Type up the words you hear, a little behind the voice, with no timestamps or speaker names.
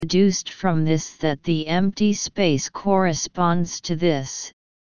deduced from this that the empty space corresponds to this,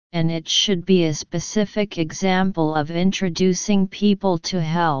 and it should be a specific example of introducing people to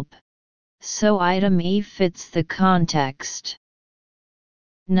help, so item E fits the context.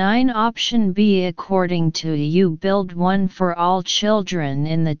 9. Option B. According to you build one for all children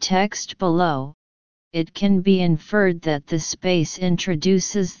in the text below, it can be inferred that the space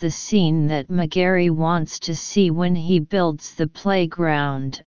introduces the scene that McGarry wants to see when he builds the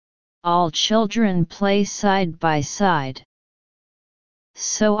playground. All children play side by side.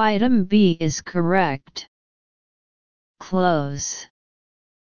 So item B is correct. Close.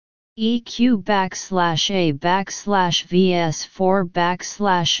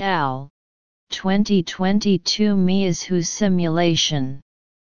 EQ_A_VS4/AL 2022 Miyazu simulation.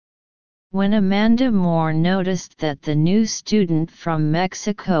 When Amanda Moore noticed that the new student from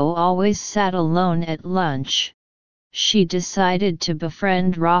Mexico always sat alone at lunch, she decided to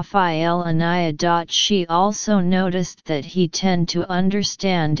befriend Rafael Anaya. She also noticed that he tended to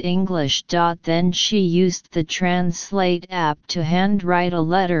understand English. Then she used the Translate app to handwrite a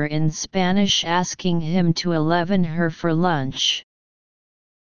letter in Spanish asking him to 11 her for lunch.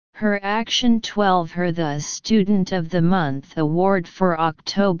 Her action 12 her the Student of the Month award for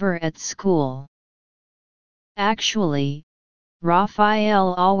October at school. Actually,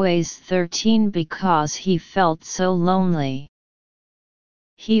 Raphael always 13 because he felt so lonely.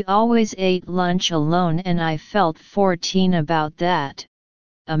 He always ate lunch alone and I felt 14 about that,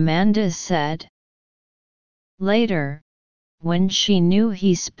 Amanda said. Later, when she knew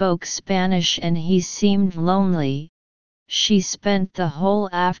he spoke Spanish and he seemed lonely, she spent the whole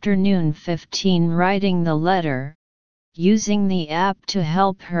afternoon 15 writing the letter, using the app to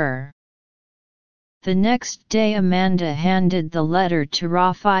help her. The next day Amanda handed the letter to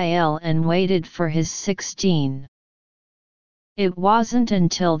Raphael and waited for his 16. It wasn't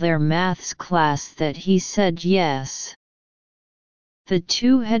until their maths class that he said yes. The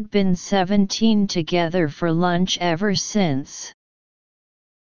two had been 17 together for lunch ever since.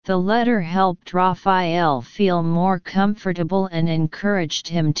 The letter helped Raphael feel more comfortable and encouraged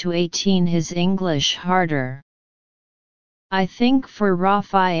him to 18 his English harder. I think for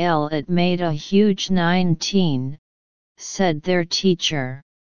Raphael it made a huge 19, said their teacher.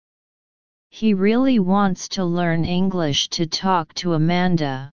 He really wants to learn English to talk to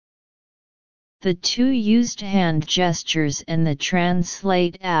Amanda. The two used hand gestures and the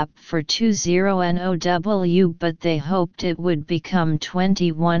Translate app for 20 NOW, but they hoped it would become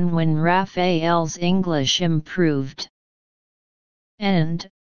 21 when Raphael's English improved. And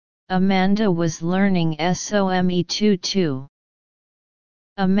Amanda was learning SOME2 too.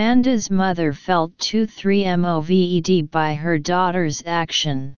 Amanda's mother felt 23 moved by her daughter's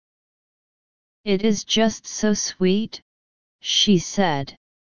action. It is just so sweet, she said.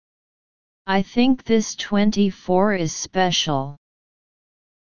 I think this 24 is special.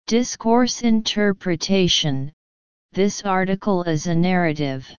 Discourse interpretation. This article is a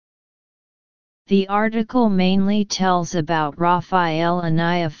narrative. The article mainly tells about Rafael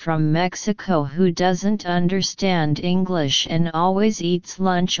Anaya from Mexico who doesn't understand English and always eats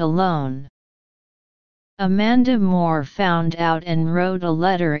lunch alone. Amanda Moore found out and wrote a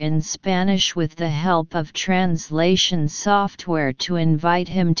letter in Spanish with the help of translation software to invite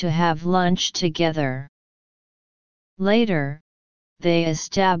him to have lunch together. Later, they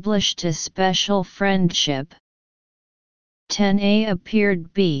established a special friendship. 10A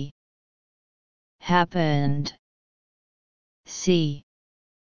appeared B. Happened. C.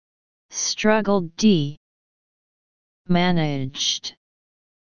 Struggled D. Managed.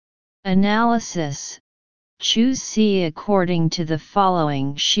 Analysis. Choose C. According to the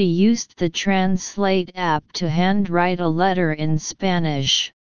following, she used the Translate app to handwrite a letter in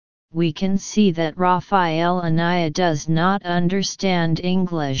Spanish. We can see that Rafael Anaya does not understand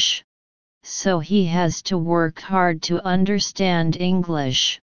English, so he has to work hard to understand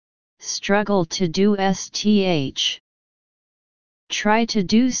English. Struggle to do STH. Try to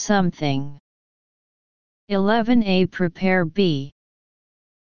do something. 11A prepare B.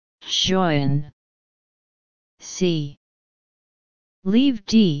 Join. C. Leave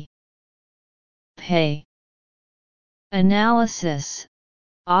D. Pay. Analysis.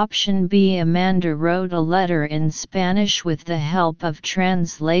 Option B. Amanda wrote a letter in Spanish with the help of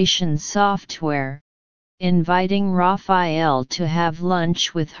translation software, inviting Raphael to have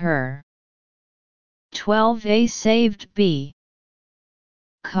lunch with her. 12A saved B.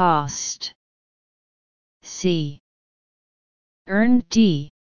 Cost. C. Earned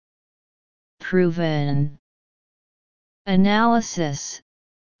D. Proven. Analysis.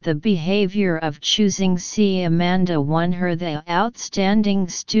 the behavior of choosing C. Amanda won her the Outstanding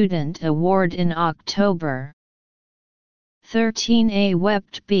Student Award in October. 13A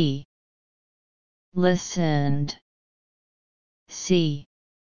wept B. Listened. C.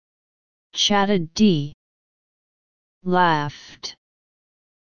 Chatted D. Laughed.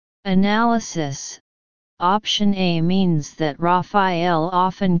 Analysis. Option A means that Raphael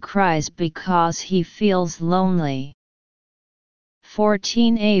often cries because he feels lonely.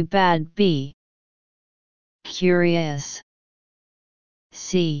 14A bad B. Curious.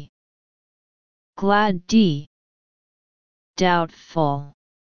 C. Glad D. Doubtful.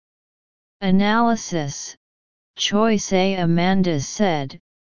 Analysis. Choice A. Amanda said,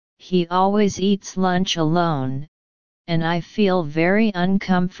 "He always eats lunch alone, and I feel very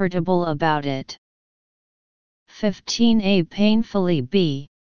uncomfortable about it." 15A painfully B.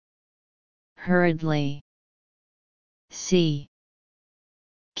 Hurriedly. C.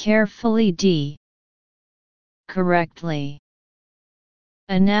 Carefully D. Correctly.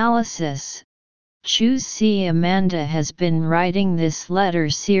 Analysis. Choose C. Amanda has been writing this letter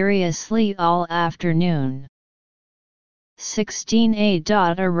seriously all afternoon.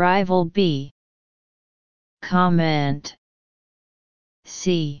 16A. Arrival B. Comment.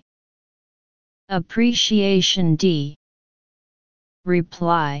 C. Appreciation D.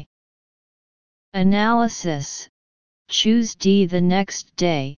 Reply. Analysis. Choose D. The next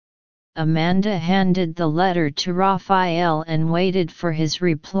day, Amanda handed the letter to Raphael and waited for his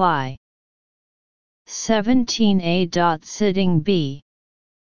reply. 17A. Sitting B.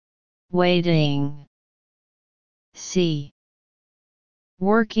 Waiting. C.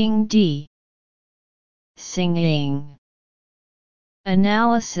 Working D. Singing.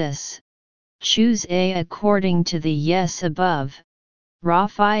 Analysis. Choose A. According to the yes above,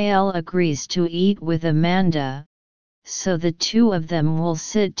 Raphael agrees to eat with Amanda, so the two of them will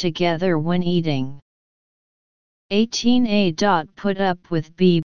sit together when eating. 18A. Put up with B.